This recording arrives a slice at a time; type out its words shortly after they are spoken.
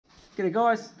G'day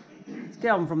guys, it's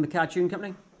Calvin from the Cartoon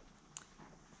Company.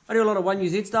 I do a lot of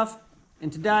 1UZ stuff,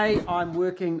 and today I'm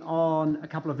working on a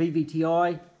couple of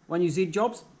VVti 1UZ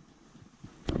jobs.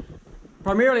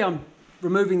 Primarily I'm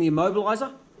removing the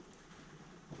immobilizer,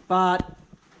 but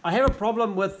I have a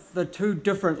problem with the two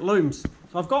different looms.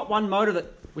 So I've got one motor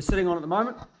that we're sitting on at the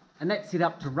moment, and that's set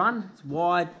up to run. It's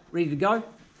wide, ready to go.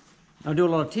 I do a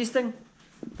lot of testing,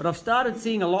 but I've started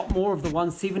seeing a lot more of the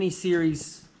 170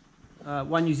 series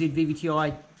 1UZ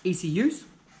VVti ECUs.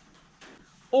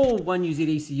 All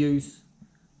 1UZ ECUs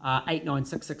are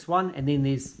 89661, and then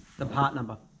there's the part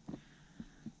number.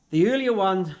 The earlier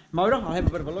one motor, I'll have a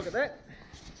bit of a look at that.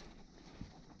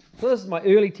 So this is my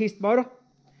early test motor.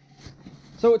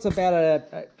 So it's about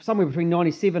somewhere between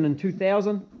 97 and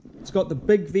 2000. It's got the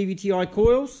big VVti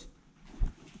coils.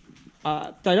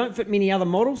 They don't fit many other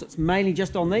models, it's mainly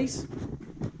just on these.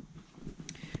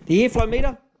 The airflow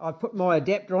meter, I've put my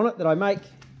adapter on it that I make,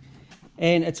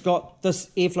 and it's got this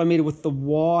airflow meter with the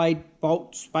wide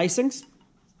bolt spacings.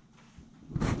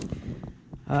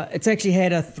 It's actually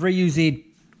had a 3UZ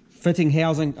fitting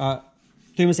housing,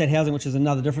 thermostat housing, which is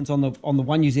another difference on the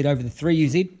 1UZ over the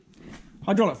 3UZ.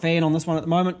 Hydraulic fan on this one at the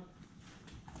moment,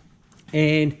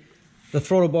 and the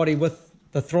throttle body with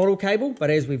the throttle cable,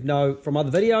 but as we know from other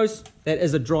videos, that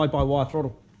is a drive-by-wire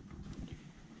throttle.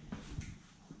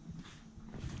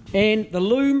 And the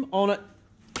loom on it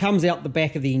comes out the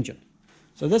back of the engine.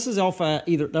 So this is off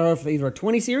either a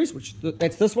 20 series, which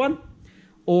that's this one,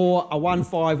 or a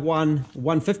 151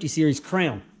 150 series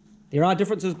crown. There are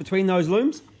differences between those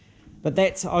looms, but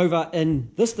that's over in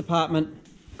this department.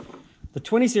 The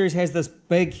 20 series has this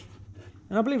big,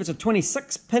 and I believe it's a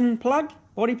 26 pin plug,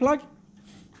 body plug,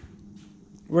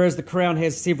 whereas the crown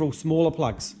has several smaller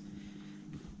plugs.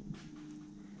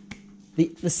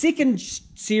 The second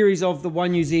series of the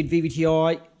 1UZ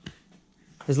VVti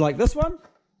is like this one.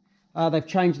 They've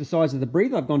changed the size of the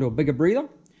breather. They've gone to a bigger breather,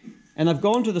 and they've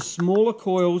gone to the smaller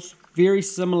coils, very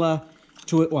similar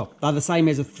to it. Well, they're the same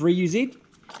as a 3UZ.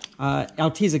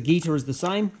 Altezza Gita is the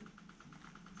same.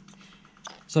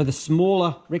 So the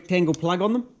smaller rectangle plug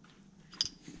on them,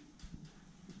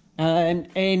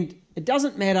 and it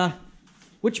doesn't matter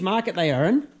which market they are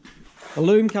in. The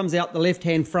loom comes out the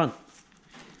left-hand front.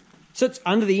 Sits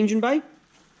under the engine bay,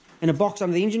 in a box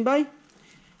under the engine bay.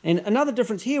 And another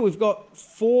difference here, we've got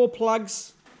 4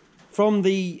 plugs from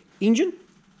the engine.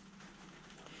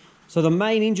 So the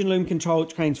main engine loom control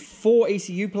contains 4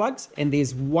 ECU plugs, and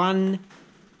there's one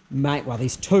main, well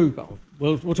there's 2, but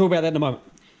we'll talk about that in a moment.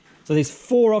 So there's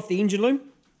 4 off the engine loom,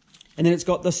 and then it's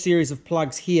got this series of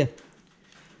plugs here.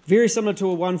 Very similar to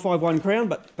a 151 crown,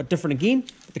 but different again.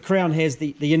 But the crown has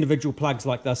the individual plugs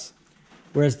like this,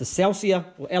 whereas the Celsior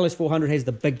or LS400 has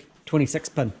the big 26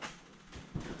 pin.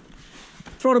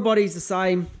 Throttle body is the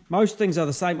same. Most things are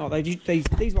the same. Oh,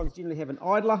 these ones generally have an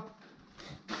idler.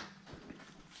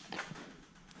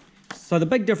 So the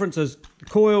big difference is the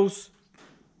coils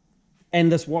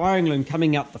and this wiring loom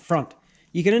coming out the front.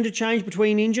 You can interchange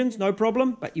between engines, no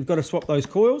problem, but you've got to swap those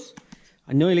coils.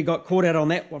 I nearly got caught out on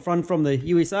that one from the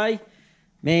USA.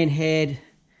 Man had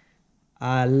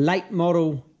a late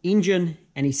model engine,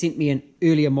 and he sent me an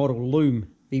earlier model loom,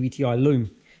 VVti loom,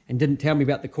 and didn't tell me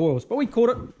about the coils, but we caught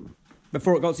it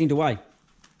before it got sent away.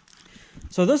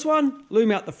 So this one,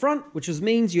 loom out the front, which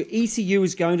means your ECU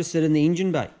is going to sit in the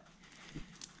engine bay.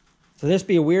 So just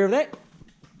be aware of that.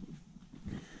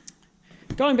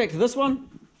 Going back to this one,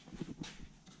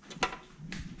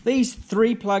 these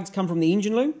 3 plugs come from the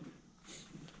engine loom.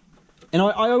 And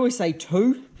I always say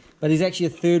 2, but there's actually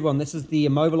a third one. This is the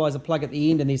immobilizer plug at the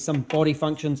end, and there's some body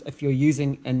functions if you're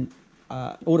using an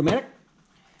automatic.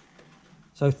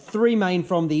 So 3 main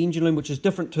from the engine loom, which is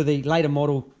different to the later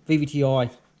model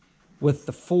VVti with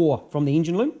the 4 from the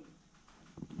engine loom.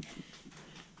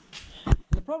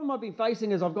 The problem I've been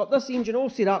facing is I've got this engine all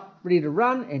set up, ready to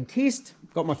run and test.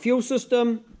 Got my fuel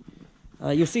system.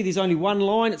 You'll see there's only one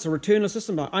line. It's a returnless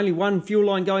system, but only one fuel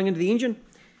line going into the engine.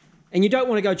 And you don't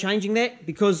want to go changing that,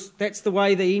 because that's the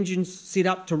way the engine's set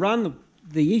up to run.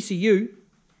 The ECU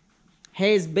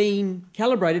has been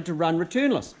calibrated to run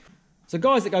returnless. So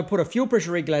guys that go put a fuel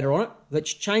pressure regulator on it that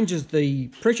changes the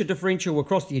pressure differential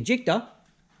across the ejector,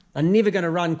 they're never going to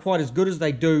run quite as good as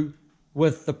they do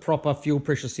with the proper fuel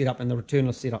pressure setup and the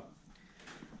returnless setup.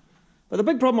 But the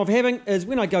big problem I'm having is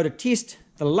when I go to test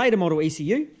the later model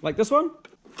ECU, like this one.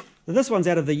 This one's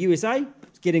out of the USA.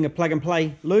 It's getting a plug and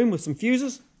play loom with some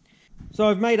fuses. So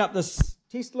I've made up this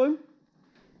test loom.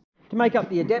 To make up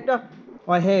the adapter,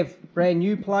 I have brand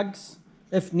new plugs,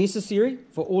 if necessary,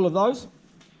 for all of those.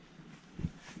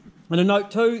 And a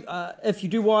note too, if you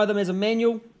do wire them as a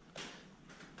manual,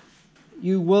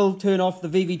 you will turn off the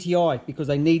VVti because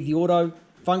they need the auto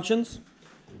functions.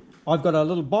 I've got a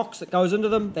little box that goes into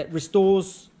them that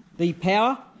restores the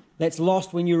power that's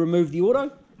lost when you remove the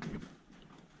auto.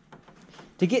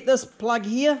 To get this plug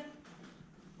here,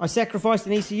 I sacrificed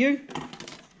an ECU.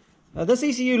 This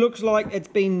ECU looks like it's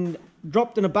been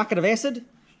dropped in a bucket of acid.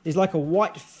 There's like a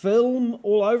white film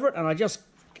all over it, and I just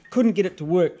couldn't get it to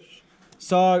work.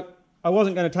 So I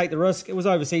wasn't going to take the risk. It was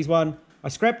an overseas one. I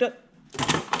scrapped it.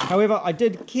 However, I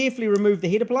did carefully remove the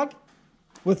header plug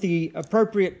with the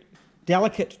appropriate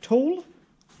delicate tool,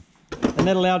 and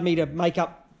that allowed me to make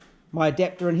up my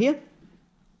adapter in here.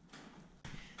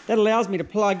 That allows me to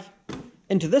plug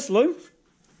into this loom,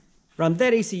 run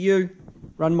that ECU,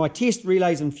 run my test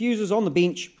relays and fuses on the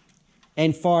bench,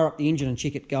 and fire up the engine and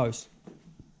check it goes.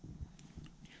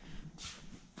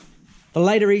 The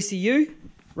later ECU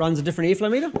runs a different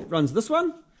airflow meter. It runs this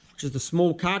one, which is the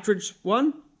small cartridge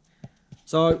one.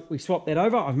 So we swapped that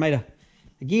over.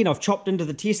 I've chopped into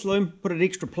the test loom, put an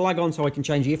extra plug on so I can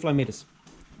change airflow meters.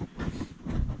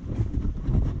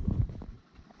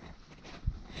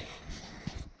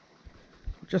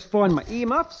 Just find my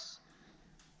earmuffs.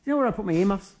 Do you know where I put my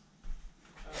earmuffs?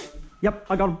 Yep,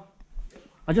 I got them.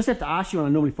 I just have to ask you when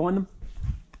I normally find them.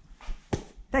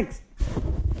 Thanks.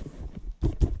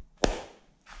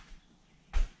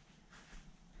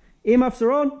 Earmuffs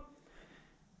are on.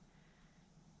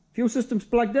 Fuel system's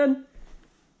plugged in.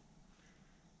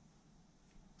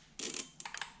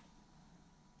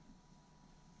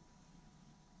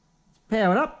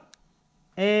 Power it up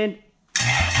and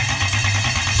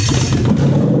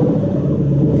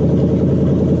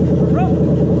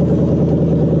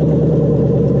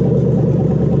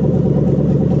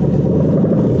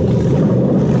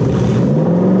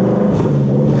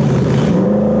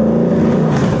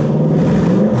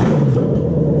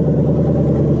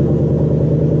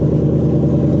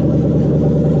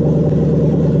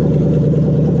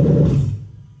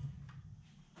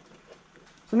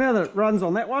so now that it runs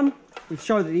on that one, we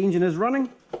show that the engine is running,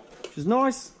 which is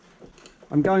nice.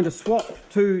 I'm going to swap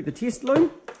to the test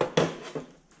loom.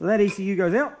 So that ECU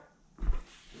goes out.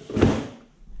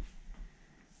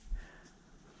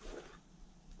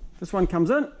 This one comes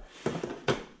in.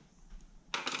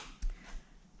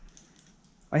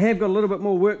 I have got a little bit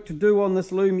more work to do on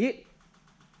this loom yet.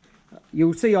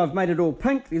 You'll see I've made it all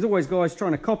pink. There's always guys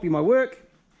trying to copy my work.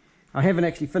 I haven't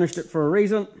actually finished it for a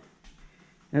reason.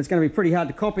 And it's going to be pretty hard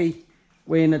to copy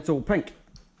when it's all pink.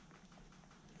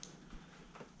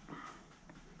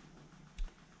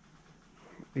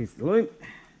 There's the loom.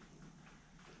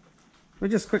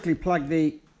 We'll just quickly plug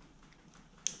the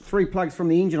 3 plugs from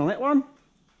the engine on that one.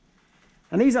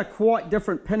 And these are quite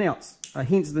different pinouts,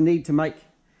 hence the need to make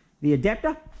the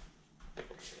adapter.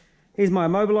 Here's my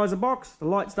immobilizer box. The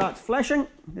light starts flashing.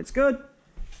 That's good.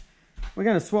 We're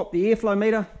going to swap the airflow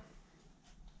meter.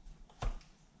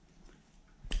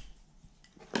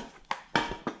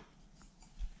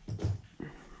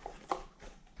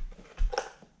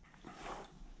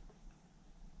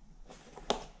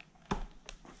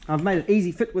 I've made it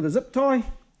easy fit with a zip tie,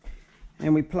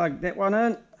 and we plug that one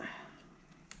in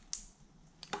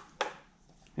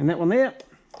and that one there.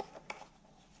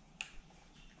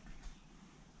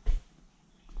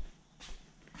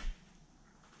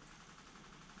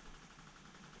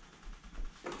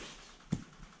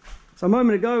 So a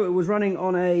moment ago it was running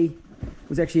on it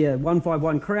was actually a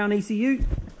 151 Crown ECU.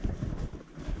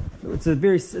 It's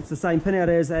the same pinout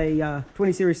as a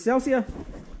 20 series Celsior,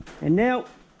 and now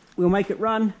we'll make it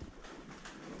run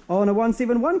on a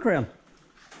 171 Crown.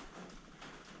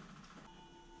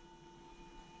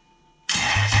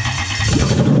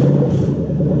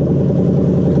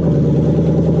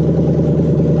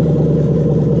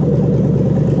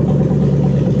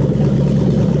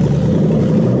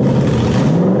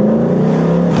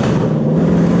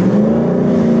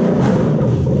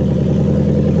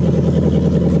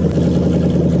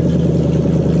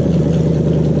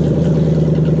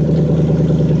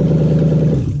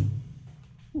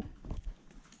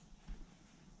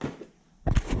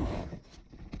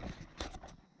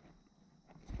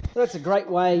 That's a great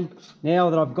way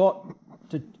now that I've got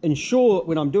to ensure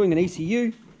when I'm doing an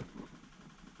ECU,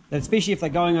 that especially if they're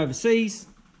going overseas,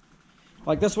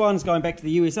 like this one's going back to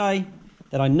the USA,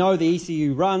 that I know the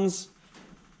ECU runs,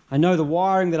 I know the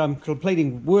wiring that I'm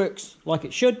completing works like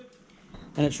it should,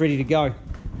 and it's ready to go.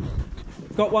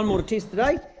 Got one more to test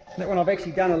today. That one I've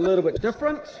actually done a little bit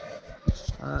different.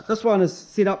 This one is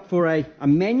set up for a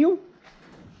manual.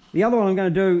 The other one I'm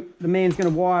going to do, the man's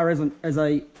going to wire as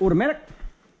a automatic.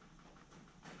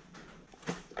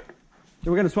 So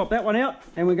we're going to swap that one out,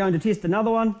 and we're going to test another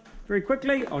one very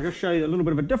quickly. I'll just show you a little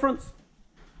bit of a difference.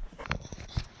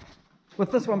 with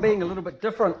this one being a little bit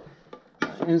different,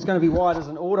 and it's going to be wired as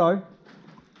an auto,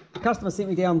 the customer sent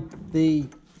me down the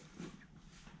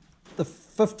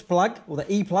fifth plug, or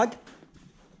the E plug,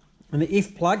 and the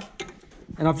F plug,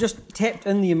 and I've just tapped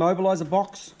in the immobilizer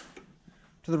box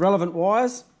to the relevant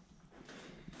wires.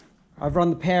 I've run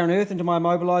the power and earth into my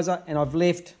immobilizer, and I've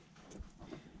left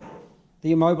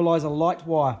the immobilizer light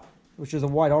wire, which is a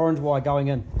white-orange wire, going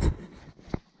in.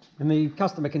 And the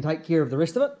customer can take care of the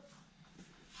rest of it.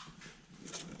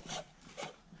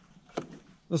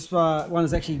 This one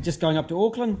is actually just going up to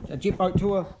Auckland, a jet boat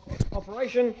tour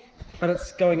operation, but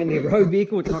it's going in their road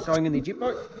vehicle, it's not going in their jet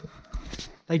boat.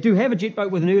 They do have a jet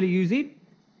boat with an early UZ,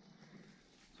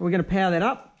 so we're going to power that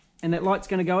up, and that light's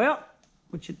going to go out,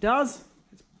 which it does.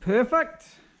 It's perfect.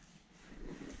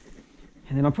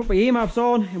 And then I'll put my earmuffs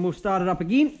on and we'll start it up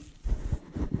again.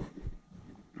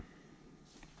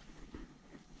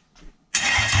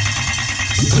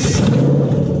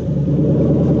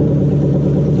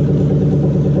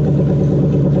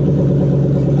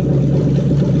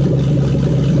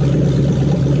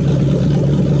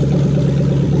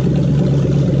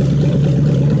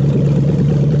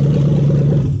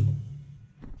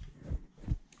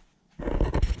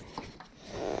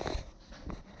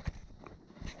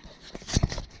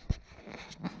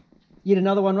 Yet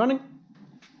another one running,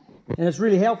 and it's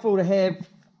really helpful to have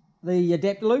the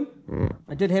adapter loom.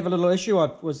 I did have a little issue.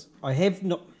 I'm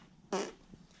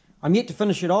yet to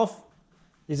finish it off.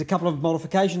 There's a couple of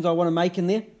modifications I want to make in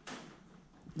there,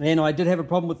 and I did have a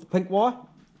problem with the pink wire,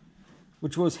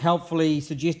 which was helpfully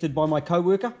suggested by my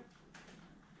co-worker.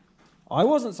 I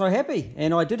wasn't so happy,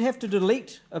 and I did have to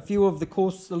delete a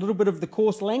little bit of the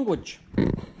coarse language.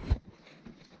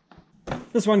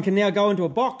 This one can now go into a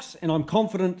box, and I'm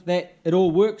confident that it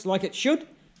all works like it should.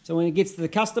 So when it gets to the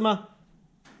customer,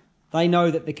 they know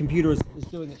that the computer is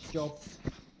doing its job.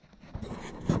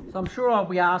 So I'm sure I'll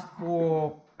be asked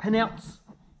for pinouts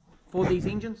for these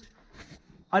engines.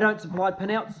 I don't supply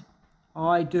pinouts.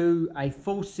 I do a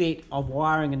full set of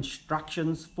wiring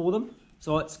instructions for them.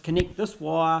 So it's connect this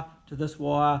wire to this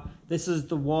wire. This is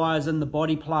the wires in the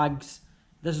body plugs.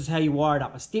 This is how you wire it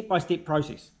up. A step-by-step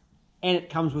process. And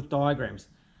it comes with diagrams.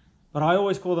 But I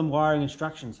always call them wiring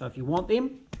instructions, so if you want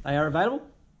them, they are available.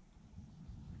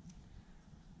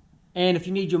 And if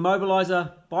you need your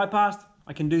mobilizer bypassed,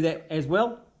 I can do that as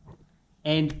well.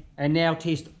 And now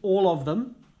test all of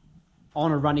them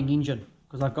on a running engine,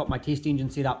 because I've got my test engine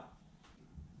set up.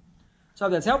 So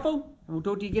if that's helpful, and we'll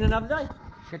talk to you again another day.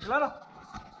 Catch you later.